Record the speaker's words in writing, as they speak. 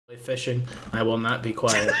Fishing. I will not be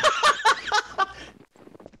quiet.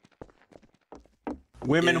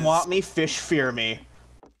 Women want me, fish fear me.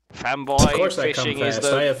 Fanboy fishing is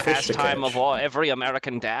the pastime of every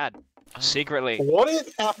American dad. Secretly. What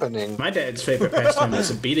is happening? My dad's favorite pastime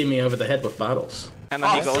is beating me over the head with bottles. And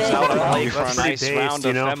then he goes out on the lake for a nice round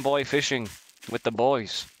of fanboy fishing with the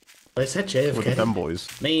boys. Is that JFK? With the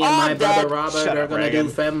femboys. Me and my brother Robert are gonna do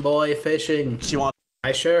femboy fishing.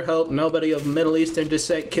 I sure hope nobody of Middle Eastern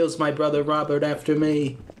descent kills my brother Robert after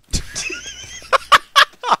me.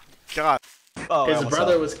 God. Oh, his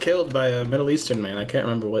brother was killed by a Middle Eastern man. I can't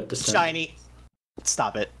remember what descent. Shiny.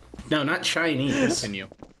 Stop it. No, not Chinese. Continue.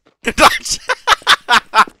 Shut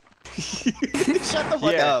the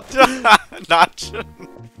fuck up. Not.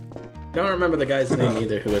 Don't remember the guy's name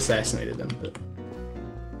either who assassinated him. But...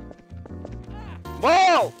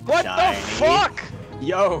 Whoa! What the fuck?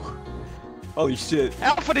 Yo. Holy shit.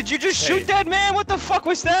 Alpha, did you just shoot that man? What the fuck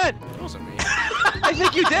was that? It wasn't me. I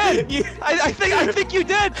think you did. I think you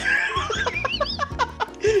did.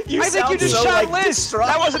 I think you just shot Liz. Distraught.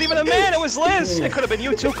 That wasn't even a man. It was Liz. It could have been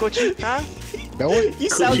you too, Coochie. Huh? No, you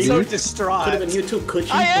sound so distraught. Could have been you too,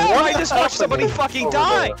 Coochie. I am. I just watched somebody fucking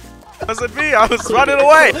die. That wasn't me. I was running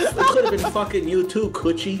away. It could have been fucking you too,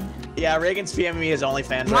 Coochie. Yeah, Reagan's PMing me his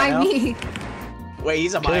OnlyFans right now. Me. Wait,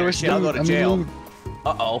 he's a minor. Shit, I'll go to jail.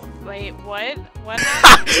 Uh-oh. Wait, what? What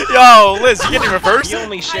happened? Yo, Liz, you getting reversed? He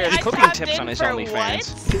only shares cooking tips on his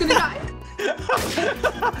OnlyFans.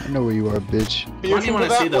 I know where you are, bitch. Why do you want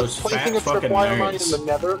to see those fat fucking nerds? In the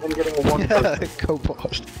nether and getting a one Go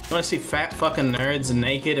post. You want to see fat fucking nerds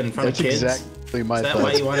naked in front That's of kids? exactly my Is that thoughts.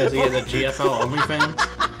 why you want to see the GFL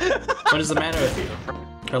OnlyFans? What is the matter with you?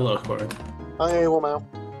 Hello, Corey. Hi, Wilmow.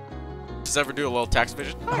 Does ever do a little tax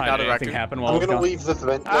vision? Not a record. Happen while I'm gonna leave this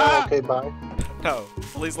event now. Okay, bye. No,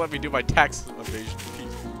 please let me do my tax evasion.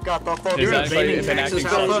 Got the fuck. You're evading taxes,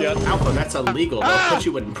 Alpha? Alpha, that's illegal. They'll put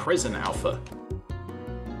you in prison, Alpha.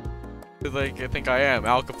 Like, I think I am.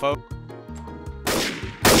 Al Capone.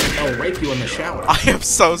 I'll rape you in the shower. I am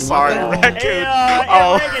so sorry, Raccoon.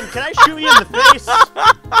 Hey, Reagan, can I shoot you in the face?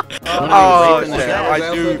 Oh, damn.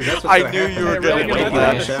 I knew you were gonna do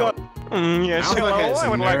that. Yes, Alpha hello. has I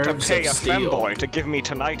would like to nerves pay of a steel. femboy to give me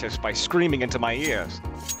tinnitus by screaming into my ears.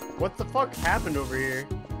 What the fuck happened over here?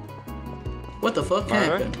 What the fuck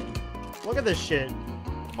happened? Look at this shit.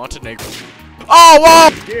 Montenegro. Oh, whoa!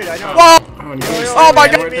 Dude, I know. Whoa! Oh my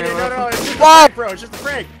god! No, it's just a Whoa! prank, bro. It's just a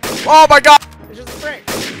prank. Oh my god! It's just a prank.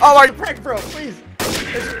 Oh my... It's a prank, bro. Please.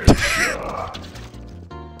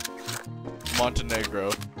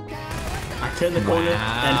 Montenegro. I turn the corner,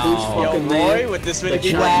 and who's fucking Roy there? with this The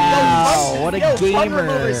minigame. Wow, what a gamer. Fun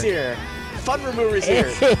removers here. Fun removers here.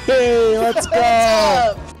 Hey, let's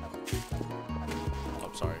go.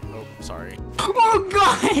 I'm sorry. Oh, sorry. Oh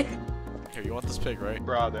god! Here, you want this pig, right?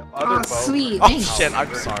 Bro, the Oh other sweet, Oh thanks. shit,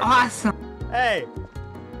 I'm sorry. Awesome. Hey.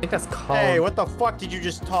 I think that's called. Hey, what the fuck did you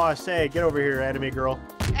just toss? Hey, get over here, anime girl.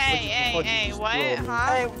 Hey, what? Huh?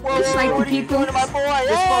 Hey, whoa, It's like what are you people- doing to my boy?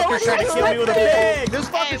 This fucker's trying to kill me with a pig. This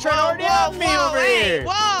fucker's trying to already help me over here.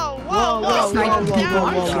 Whoa, calm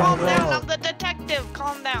down. I'm the detective.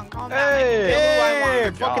 Calm down, Hey,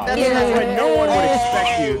 fucking that's why no one would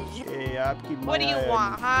expect you. Hey, I'll keep my What do you eye on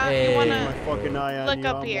want, huh? Hey. You My wanna fucking eye on look you.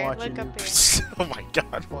 up I'm here? watching Look up you. here. Oh my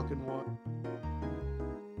god. Fucking what?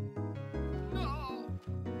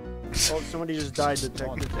 Oh, somebody just died,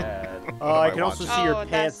 detective. I can also see your Oh, that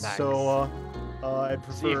pants, sucks. so I'd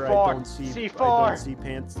prefer I C4. don't see C4. I don't see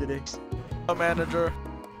pants today. Manager.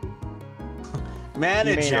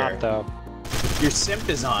 Manager. though. Your simp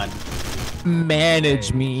is on.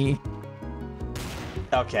 Manage me.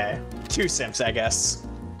 Okay. Two simps, I guess.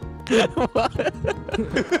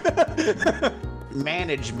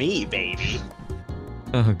 Manage me, baby.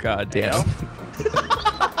 Oh god damn.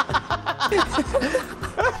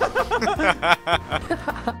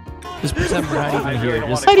 Just pretend we're not even here.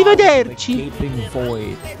 Just not even there. The gaping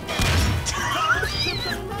void.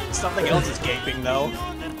 Something else is gaping though.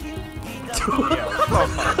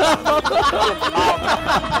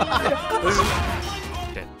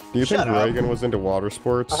 Do you think Reagan was into water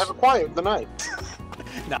sports? I have a quiet the night.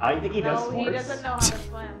 No, I think he does. No, he doesn't know how to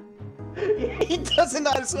swim. He doesn't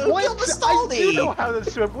know how to swim. What? Kill the I do know Staldy. how to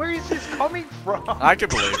swim. Where is this coming from? I can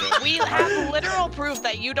believe it. We have literal proof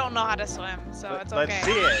that you don't know how to swim, so it's okay. Let's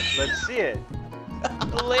see it. Let's see it.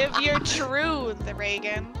 Live your truth,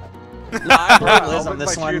 Reagan. Nah, I believe I'll Liz on live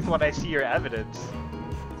this my truth one. when I see your evidence.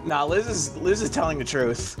 Nah, Liz is telling the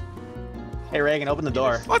truth. Hey Reagan, open the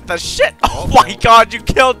door. What the shit? Oh my god, you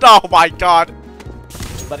killed. Oh my god.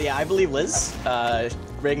 But yeah, I believe Liz.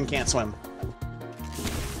 Reagan can't swim.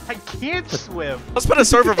 I can't swim. Let's put a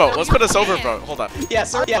server vote. Let's put a server vote. Hold on. Yeah,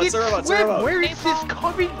 server vote. Where is this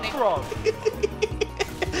coming from?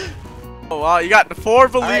 Oh wow, you got 4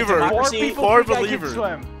 believers. Right, 4 people 4 think I can believers.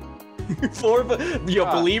 swim. 4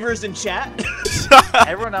 believers in chat.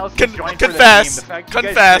 Everyone else is joined confess. for the meme. The fact you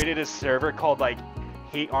guys created a server called like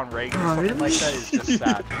Hate on Reagan or something like that is just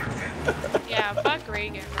sad. Yeah, fuck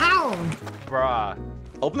Reagan. Ow! Bruh.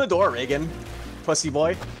 Open the door, Reagan. Pussy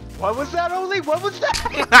boy. What was that, Oli? What was that?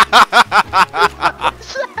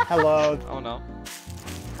 Hello. Oh no.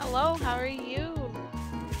 Hello, how are you?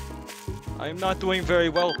 I am not doing very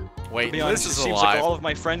well. Wait, to be honest, this is it seems alive. like all of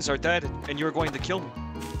my friends are dead, and you're going to kill me.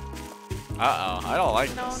 Uh-oh, I don't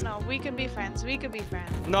like No, this. no, we can be friends. We can be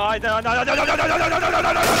friends. No. What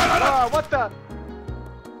the?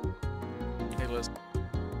 Hey, Liz.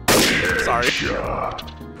 Sorry.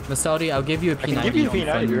 Nostalgia, I'll give you a P90. I can give you a on P90 if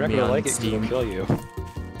friend you're not me gonna on like it, 'cause Steam. it'll kill you.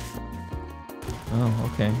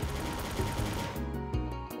 Oh, okay.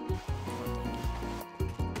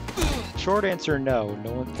 Short answer, no.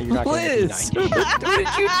 No one. You're not gonna get Liz! a P90. What did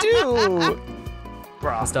you do?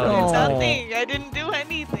 Bruh. Nostalgia. Nothing. I didn't do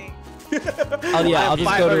anything. Oh yeah, I'll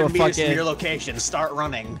just go to a From fucking. your location. Start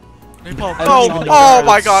running. Oh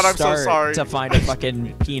my god, I'm so sorry. To find a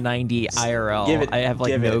fucking P90 IRL. Give it, I have like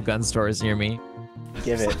give no it. gun stores near me.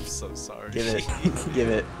 Give it. I'm so sorry. Give it. Give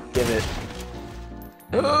it. Give it.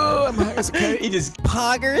 Oh, I'm okay. He just.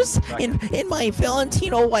 Poggers in my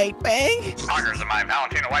Valentino white bag. Poggers in my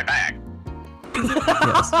Valentino white bag.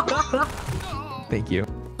 Yes. Thank you.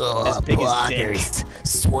 As big as dick.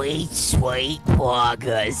 Sweet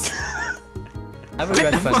poggers. I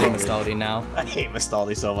regret funding Mastaldi now. I hate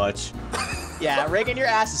Mastaldi so much. Yeah, Reagan, your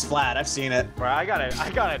ass is flat. I've seen it. Bro, I got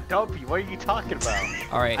a dumpy. What are you talking about?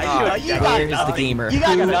 All right. You got Where is the gamer? You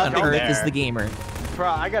got Who nothing on earth there. is the gamer? Bro,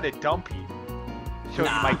 I got a dumpy. Show you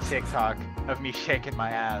Nah. my TikTok of me shaking my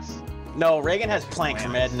ass. No, Reagan has plank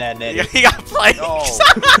from Ed and Ed and Eddie. Yeah, he got planks. No.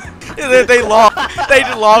 they long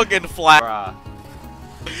and flat. Bruh.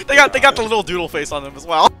 They got the little doodle face on them as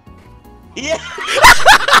well. Yeah.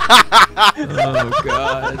 Oh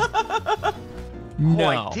god. No.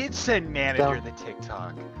 Oh, I did send manager the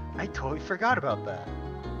TikTok. I totally forgot about that.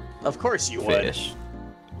 Of course you would. Fish.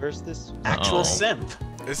 Where's this? Actual simp.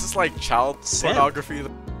 Is this like child Simp. pornography?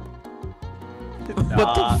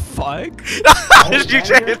 What the fuck? You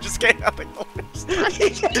just came out the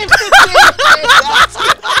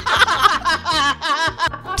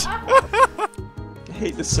I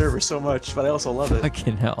hate the server so much, but I also love it.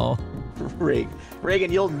 Fucking hell.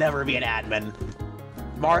 Reagan, you'll never be an admin.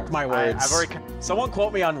 Mark my words. I've already. Someone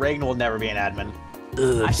quote me on Reagan will never be an admin.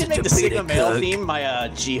 I should make the Sigma male theme my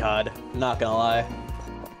jihad. Not gonna lie.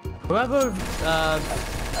 Whoever, I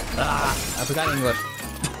forgot English.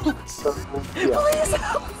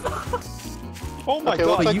 Oh my Okay,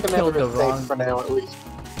 god. well, you you killed the safe wrong- for now, at least.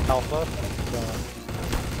 Alpha.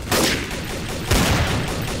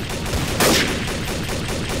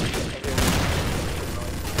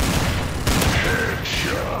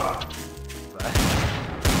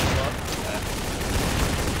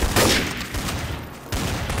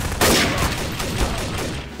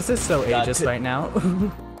 This is so ageist right now.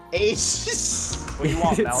 Ace. What do you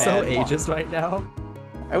want, It's so Mel? ageist right now.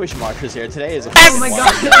 I wish Mark was here. Today is a Oh my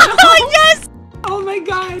god. Oh yes! Oh my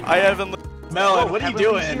god. I haven't. Melon, what are you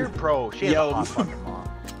Heavenly's doing? Here, bro, she has Yo. a hot fucking mom.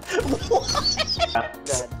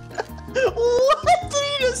 What did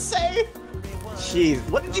you just say? Jeez,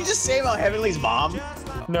 what did you just say about Heavenly's mom?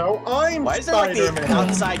 No, I'm Why is there like the Spider-Man.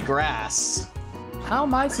 outside grass? How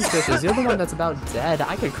am I suspicious? You're the one that's about dead.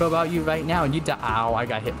 I could crowbar you right now and you die. Ow, I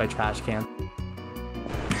got hit by trash can.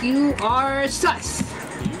 You are sus.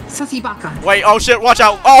 Sussy baka. Wait, oh shit, watch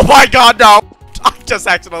out. Oh my god, no. I just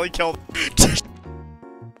accidentally killed.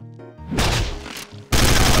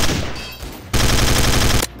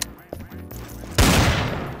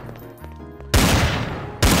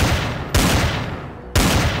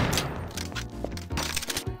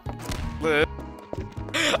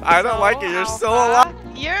 I don't like it. You're still alive.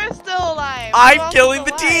 You're still alive. I'm Who else killing is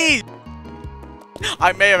the alive? T.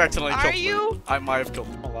 I may have accidentally Are killed. you? I might have killed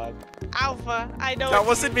him. Alive. Alpha. I know. That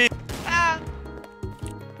wasn't me. Ah.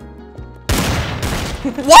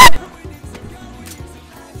 What?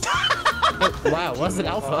 Wow, was it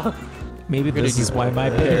Alpha? Maybe this is why my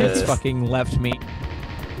parents fucking left me.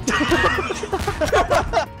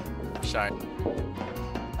 Shine.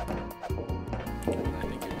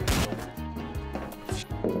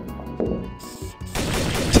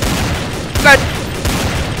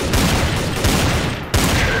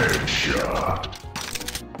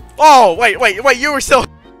 Oh, wait, you were still.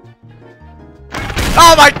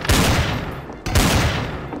 Oh my.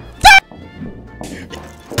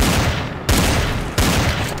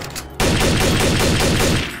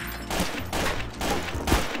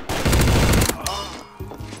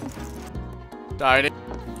 Darn it.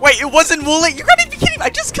 Wait, it wasn't Wooly? You gotta be kidding me! I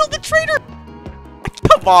just killed the traitor!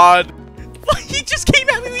 Come on! He just came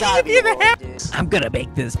at me, hit me in the head! I'm gonna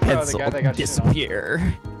make this pencil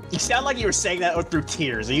disappear. You sound like you were saying that through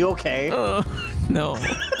tears. Are you okay? No.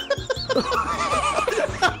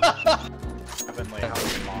 Heavenly,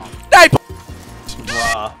 how's your mom?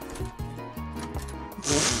 Bruh.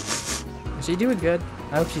 Is she doing good?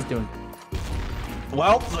 I hope she's doing.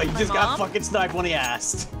 Well, he just got fucking sniped when he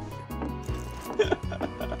asked.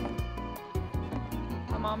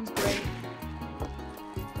 My mom's great.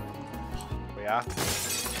 Yeah?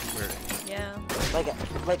 Yeah.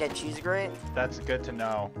 Like a cheese grate? That's good to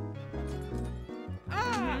know. I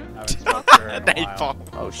haven't spoken to her in a while.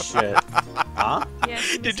 Oh shit. Huh? Yeah,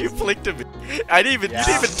 Did you blink to me? I didn't even. You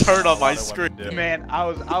didn't even turn on my screen. Man, I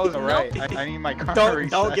was right. I need my karma Don't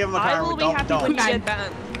reset. give him a karma. I will be happy when you get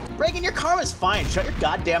that. Reagan, your karma's fine. Shut your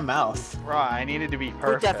goddamn mouth. Right, I needed to be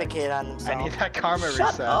perfect. Who defecated on himself? I need that karma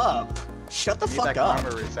Shut reset. up. Shut the fuck that up.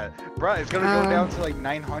 Karma reset. Bro, it's gonna go down to like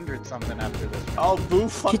 900 something after this. Oh, boo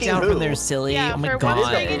fucking Get down who? from there, silly. Yeah, oh my for god. one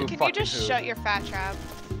second, can you just shut your fat trap?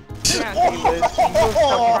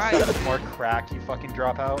 More crack, you fucking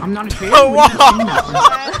drop out. I'm not a fan. Oh, wow.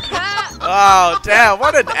 Oh, damn,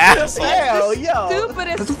 what an asshole. Hell, yo.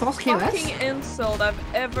 Stupidest false KS? fucking insult I've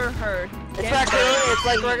ever heard. It's raccoon. It's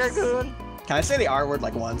like raccoon. Can I say the R word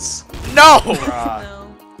like once? No! No.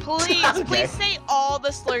 Please, please say all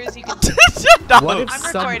the slurs you can. No. What if I'm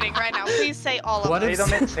recording right now. Please say all of What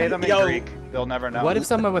Say them in Yo. Greek. They'll never know. What if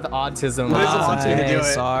someone with autism? What if someone to do it?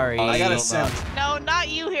 Sorry. I gotta simp. No, not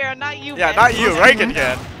you, Hero. Not you. Yeah, Ben. not you. Reagan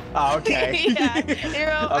can. Oh, okay. Yeah,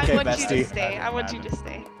 Hero. Okay, I want you to bestie. stay. I want you to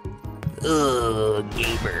stay. Ugh,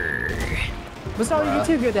 gamer. But sorry, you're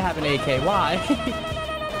too good to have an AK. Why?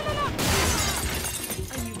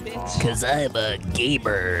 Cause I'm a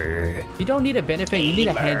gamer. You don't need a benefit. You need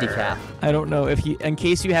a handicap. I don't know if you. In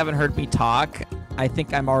case you haven't heard me talk, I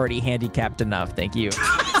think I'm already handicapped enough. Thank you.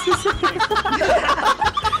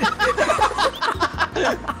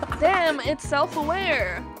 Damn, it's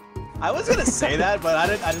self-aware. I was gonna say that, but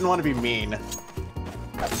I didn't want to be mean.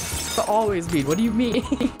 It's always mean. What do you mean?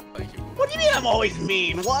 What do you mean I'm always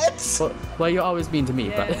mean? What? Well, you're always mean to me,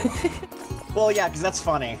 Yeah. but. Well, yeah, because that's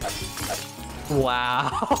funny. Wow.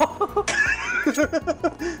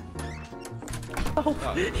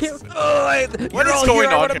 What is going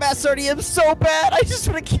I on want here? a Massardium so bad. I just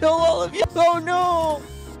want to kill all of you. Oh no.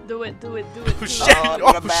 Do it, do it, do it. Oh do shit! it.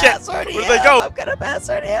 Oh shit! Where'd they go? I'm gonna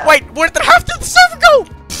Massardium. Wait, where did half the server go?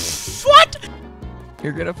 What?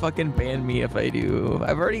 You're gonna fucking ban me if I do.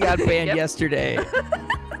 I've already got banned yesterday.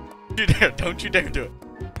 You dare! Don't you dare do it!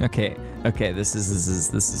 Okay, okay, this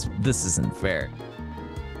isn't fair.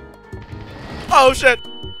 Oh shit!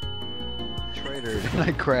 Traitor,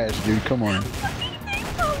 I crashed, dude. Come on.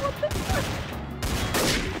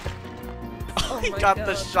 Oh, he got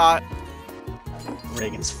the shot.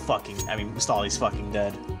 Reagan's fucking. I mean, Stally's fucking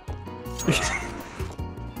dead.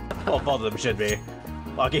 Well, both of them should be.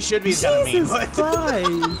 Well, okay, should be kind of mean, but.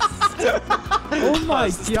 Oh my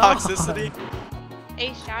god. Toxicity.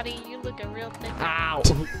 Hey, Shotty, you looking real thick. Ow.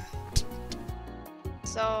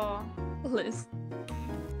 So, Liz,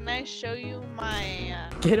 can I show you my?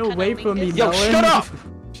 Get away from me, Yo, Nolan. Shut up!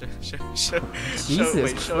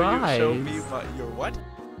 Jesus Show me your what?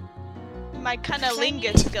 My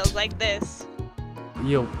cunnilingus skills like this.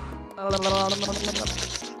 Yo. Lou,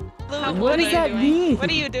 What does that mean? What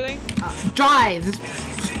are you doing? Drive.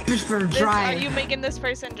 Just for Are drive. you making this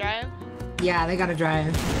person drive? Yeah, they gotta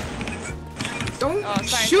drive. Don't Oh,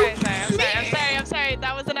 sorry, shoot. I'm sorry.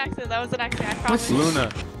 That was an accident. I promise. Luna.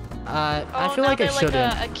 I feel like I they're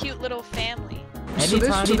shouldn't. like a cute little family.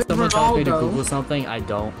 Anytime so this someone tells me to Ronaldo- Google something, I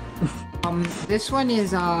don't. This one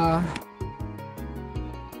is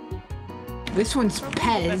this one's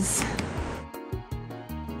Pez.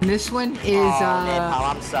 This one is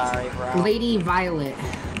I'm sorry, bro. Lady Violet.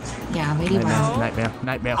 Yeah, Lady Nightmare. Violet.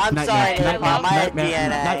 Nightmare. I'm sorry, Nipple, I have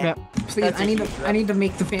DNA. Please, That's I need to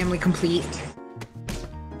make the family complete.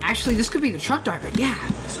 Actually, this could be the truck driver. Yeah.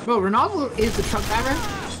 Bro, Ronaldo is the truck driver.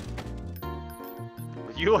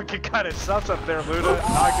 You looking kind of sus up there, Luna.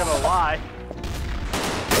 Not gonna lie.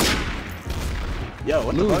 Yo,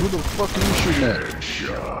 what Lou, the who fuck? the fuck are you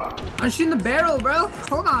shooting at? I'm shooting the barrel, bro.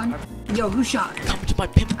 Hold on. Yo, who shot? Come to my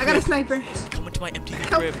pimp I got a sniper. Come into my empty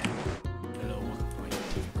Help. crib. Hello, welcome to my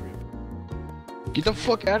empty crib. Get the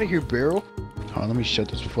fuck out of here, Barrel. Hold on, let me shut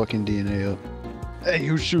this fucking DNA up. Hey,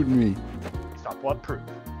 who's shooting me? Stop blood proof.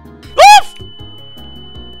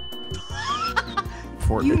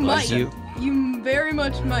 Fort You bless might. You very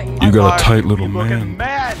much might. You got a tight little You looking man.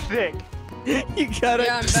 mad thick. You gotta.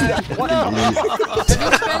 Yeah, I'm back. What? No. I just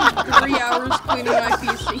spent 3 hours cleaning my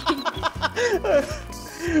PC.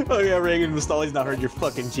 Oh yeah, Reagan Mustali's not heard your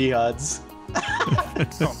fucking jihads.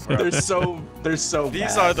 They're so These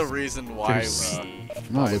bad. are the reason why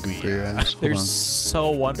I'm not looking for your ass. They're so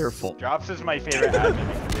wonderful. Drops is my favorite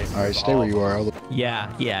admin. Alright, stay where you are. I'll look.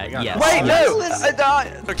 Yeah. Wait, no!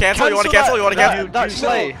 So cancel, you wanna cancel? You wanna cancel? No,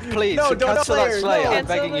 Slay, please. No, don't cancel that Slay. no. I'm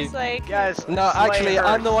begging you. Yes. No, actually,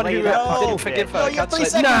 I'm the one who didn't forgive her. No, you have 3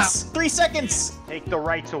 seconds. 3 seconds. Take the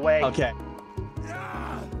rights away. Okay.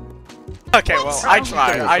 Okay, well, I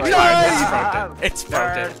tried. It's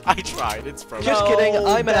broken. I tried. It's broken. Just kidding.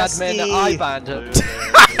 I'm an admin. I banned her.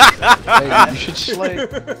 Hey, you should slay.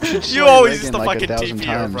 You always use Reagan the like fucking 1,000 TP,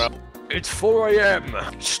 times. bro. It's 4 a.m.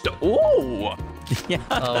 Ooh. Yeah.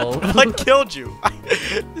 Oh. What killed you?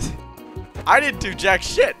 I didn't do jack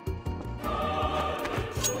shit.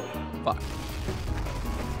 Fuck.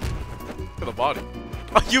 To the body.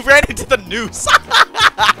 Oh, you ran into the noose.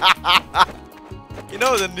 You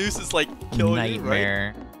know the noose is like killing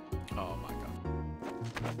Nightmare. you, right? Oh my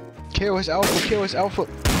god. KOS Alpha, KOS Alpha.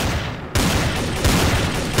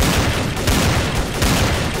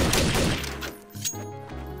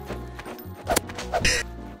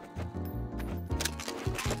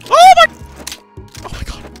 Oh my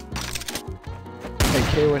god. Hey,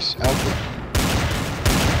 KOS Alpha.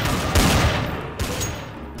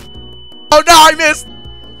 Oh no, I missed.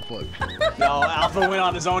 Fuck. No, Alpha went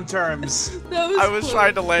on his own terms. I was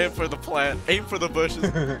trying to land for the plant, aim for the bushes.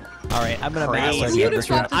 Alright, I'm gonna mass Crazy. RDM this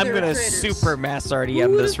round. I'm gonna super mass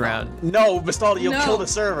RDM this round. No, Mastaldi, you'll kill the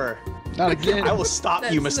server. Not again. I will stop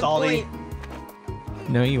you, Mastaldi.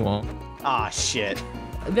 No, you won't. Ah, shit.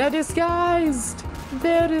 They're disguised!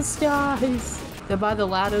 They're disguised! They're by the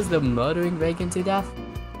ladders, they're murdering Reagan to death.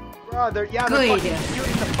 Bro, they're Good. fucking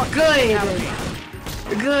shooting the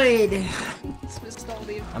fucking Good.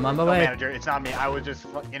 I'm on my No, way. manager, it's not me. I was just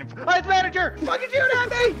fucking. Oh, it's manager! Fucking shoot at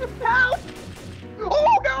me! Help!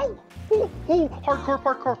 Oh no! Oh, hardcore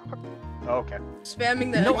parkour. Oh, okay.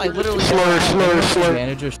 Spamming the. No, I literally. Slur.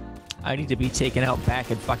 Manager. I need to be taken out back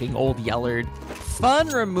in fucking old Yellard. Fun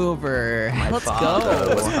remover. Let's go.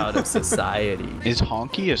 Out of society. Is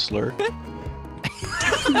honky a slur?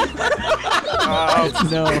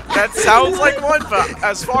 No. That sounds like one, but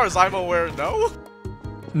as far as I'm aware, no.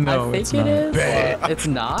 No, I think it's it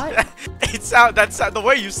not. is. It's not. The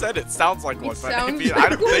way you said it sounds like one, but I sounds don't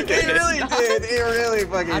think it is. really did. It really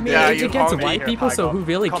fucking I mean, Yeah, it's you against honky. white people, so who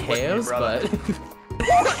really Come with me, cares? brother. But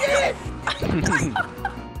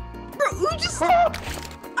Bro, who just?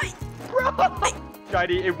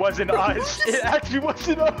 Shiny, it wasn't us. It actually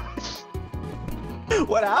wasn't us.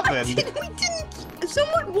 What happened? We didn't.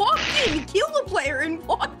 Someone walked in, killed a player, and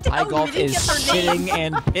walked out. High Golf We didn't is get their name. shitting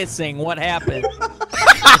and pissing. What happened?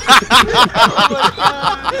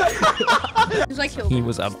 Because I killed He him.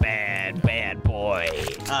 was a bad boy.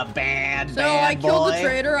 A bad So I killed the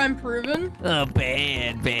traitor. I'm proven. A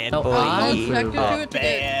bad No, boy. I'll I'm expect to do it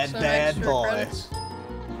today. bad, Some bad extra boy. credits.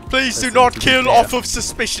 Please do not kill off of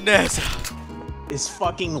suspicion as. His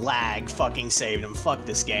fucking lag fucking saved him. Fuck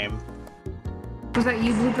this game. Was that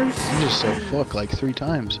you, bloopers? You just said fuck like 3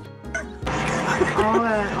 times.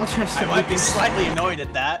 I'll trust I you. might be slightly annoyed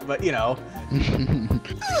at that, but you know.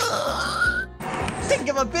 Think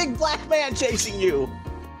of a big black man chasing you.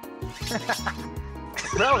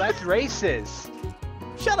 Bro, that's racist.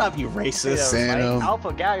 Shut up, you racist. Phantom.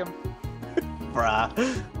 Alpha, gag him. Bruh.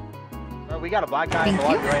 Bro, we got a black guy in the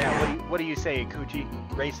lobby right now. What do you say, Coochie?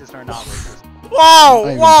 Racist or not racist? Whoa,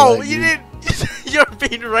 I'm whoa! glad You you- didn't. You're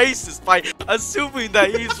being racist by assuming that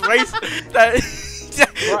he's racist.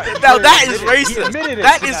 Now that is racist.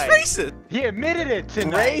 That is racist. He admitted it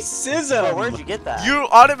tonight. Racism. Bro, where'd you get that? You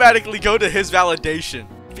automatically go to his validation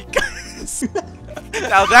because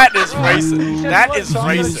now that is racist. That is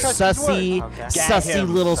racist. Sussy, Okay. sussy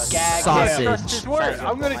little Trust his sausage. word.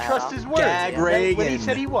 I'm gonna trust his word. Gag What he Reagan.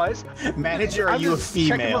 said he was. Manager, are I'm you a just checking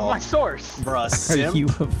with female? my source. Bruh, Are simp. you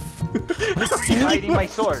Hiding my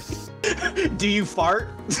source. Do you fart?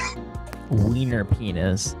 a wiener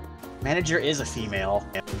penis? Manager is a female.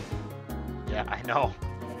 Yeah, I know.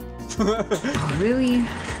 Really?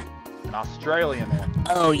 An Australian one.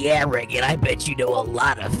 Oh yeah, Reagan. I bet you know a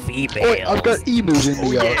lot of females. Oi, I've got emus in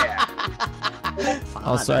the Yeah.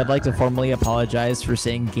 Also, I'd like to formally apologize for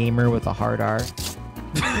saying gamer with a hard R.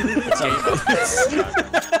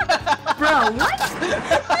 Bro, what?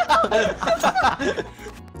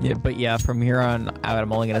 Yeah, but yeah, from here on out,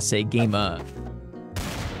 I'm only gonna say gamer.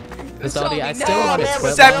 Salty, I still want to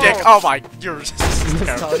Twitter. Septic! Oh my, you're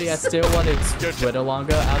Salty, I still want to Twitter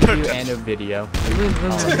longer out of you and a video. Give me a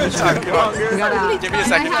second, give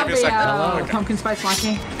me a second. Hello, pumpkin spice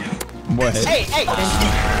latte. What? Hey!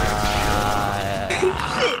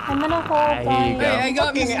 I'm in a hole. Here you go. I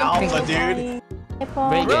got fucking alpha, dude.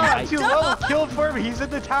 Run, too low. Kill him for me. He's in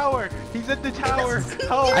the tower. He's in the tower.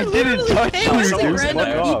 Help. I didn't touch you, dude.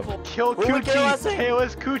 Fuck off. Kill Coochie.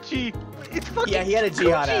 Kayla's Coochie. It's fucking he had a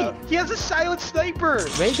jihad out. He has a silent sniper.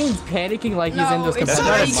 Reagan's panicking like he's in this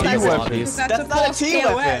competitive lobbies. That's not a T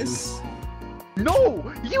weapon. No,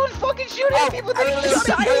 he was fucking shooting at people that he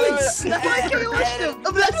silenced. That's why I KOS'd him.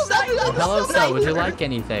 Hello, sir. Would you like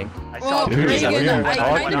anything? I saw Reagan, I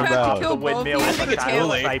kind of have to kill the both windmill of with you a to kill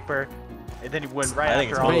sniper. And then he went right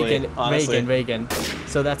after all. Reagan.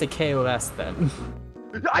 So that's a KOS then.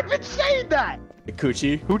 I've been saying that.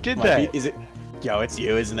 Coochie. Who did that? Is it? Yo, it's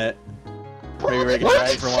you, isn't it? Bro, Reagan what?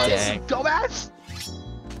 right for once. Dumbass.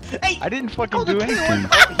 Hey, I didn't fucking do anything.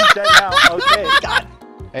 Oh, he's dead now. Okay. God.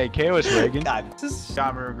 Hey, KOS Reagan. God.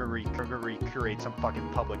 I'm gonna recreate some fucking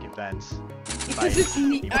public events. Because it's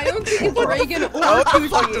I don't think it's Reagan or What the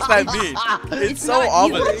fuck Coochie. does that mean? It's so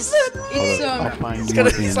ominous.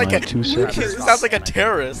 It's like a. It sounds like a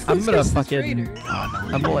terrorist. I'm gonna fucking.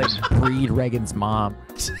 I'm gonna like breed Reagan's mom.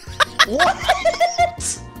 What?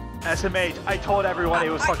 SMH, I told everyone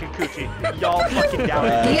it was fucking Coochie. Y'all fucking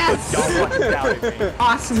doubted me. Yes. Y'all fucking doubted me.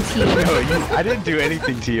 Awesome team. No, I didn't do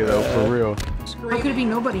anything to you though, for real. How could it be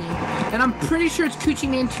nobody? And I'm pretty sure it's Coochie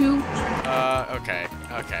Man too. Okay.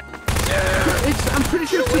 I'm pretty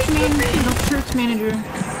sure it's Coochie Man. I'm sure it's manager.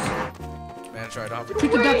 Manager, I don't have to.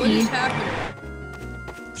 Shoot the ducky.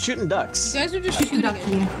 Shooting ducks. You guys are just Shoot the shooting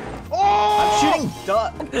ducky. it. I'm shooting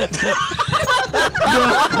duck.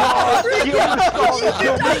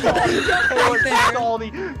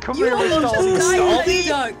 Come here, Staldy.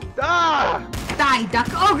 Duck. Ah! Die, duck.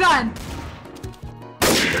 Oh god.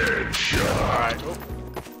 Alright.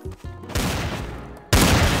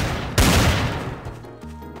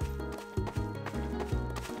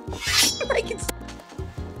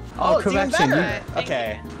 Oh, correction.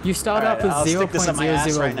 Okay. You start Alright, off I'll with stick this in my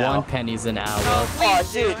ass right now. 0.001 pennies an hour. Oh,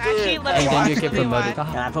 dude. And then you get promoted. Can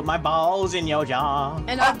I put my balls in your jaw?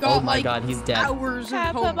 And I've got Oh my like god, he's dead. hours of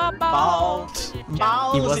homework. Balls.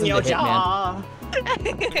 Balls in your jaw. Balls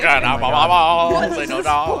in your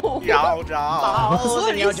jaw. Balls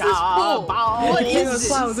in your jaw. What is It's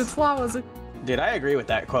flowers, it's flowers. Dude, I agree with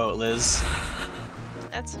that quote, Liz.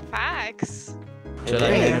 That's facts. Should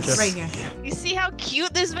I just... Right here. You see how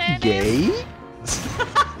cute this man is? Gay?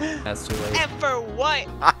 That's too late. And for what?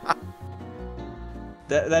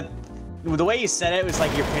 The way you said it was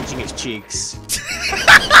like you're pinching his cheeks.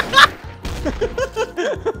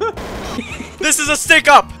 This is a stick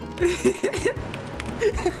up.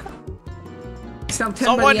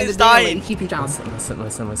 Someone is dying. Keep you down. Listen.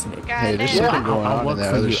 Hey, this shit been going on in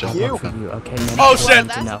that other shop. I'll work for you, okay? Oh shit!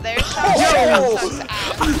 That's their shop.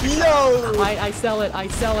 Yo! I sell it, I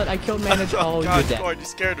killed manager. Oh, God, you're dead. Lord, you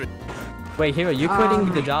scared me. Wait, here, are you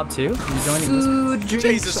quitting the job too? You joining this? Food, drinks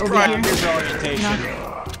Jesus over Christ. here. Here's your orientation.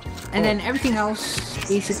 And then everything else,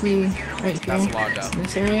 basically, right here. That's logged out. In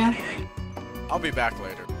this area. I'll be back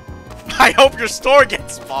later. I hope your store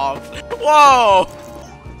gets bombed. Whoa!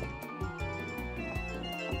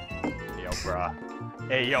 Yo, bruh.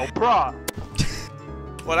 Hey, yo, bruh.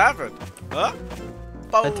 What happened? Huh?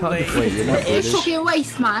 Wait, you're not You British? fucking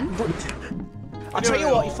waste, man. I'll tell you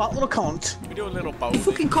what, you fat little cunt. We do a little You bowling.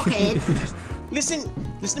 fucking cockhead. Listen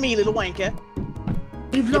to me, little wanker.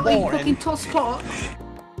 You bloody boring. fucking toss pot.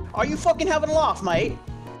 Are you fucking having a laugh, mate?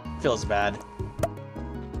 Feels bad.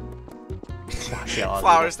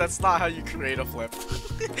 Flowers, that's not how you create a flip.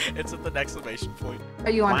 It's at the exclamation point.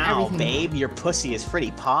 Are you on Wow, everything? babe, your pussy is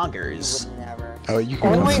pretty poggers. Oh, you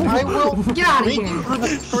can Only I will Get out of reach here. through the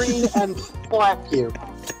screen and slap you.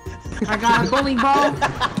 I got a bowling ball.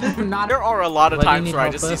 Not There are a lot of What do you times need where I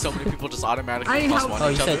help just see with? so many people just automatically I need plus help. one Oh,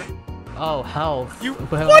 each you other. said... Oh, health. You,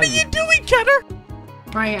 Where what are are you doing, Kenner?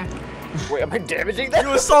 right here. Wait, am I damaging that?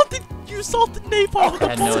 You assaulted napalm with I a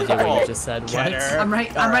had no idea what ball. you just said. What? I'm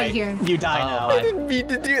right here. You die now. I didn't mean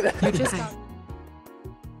to do that. You just got...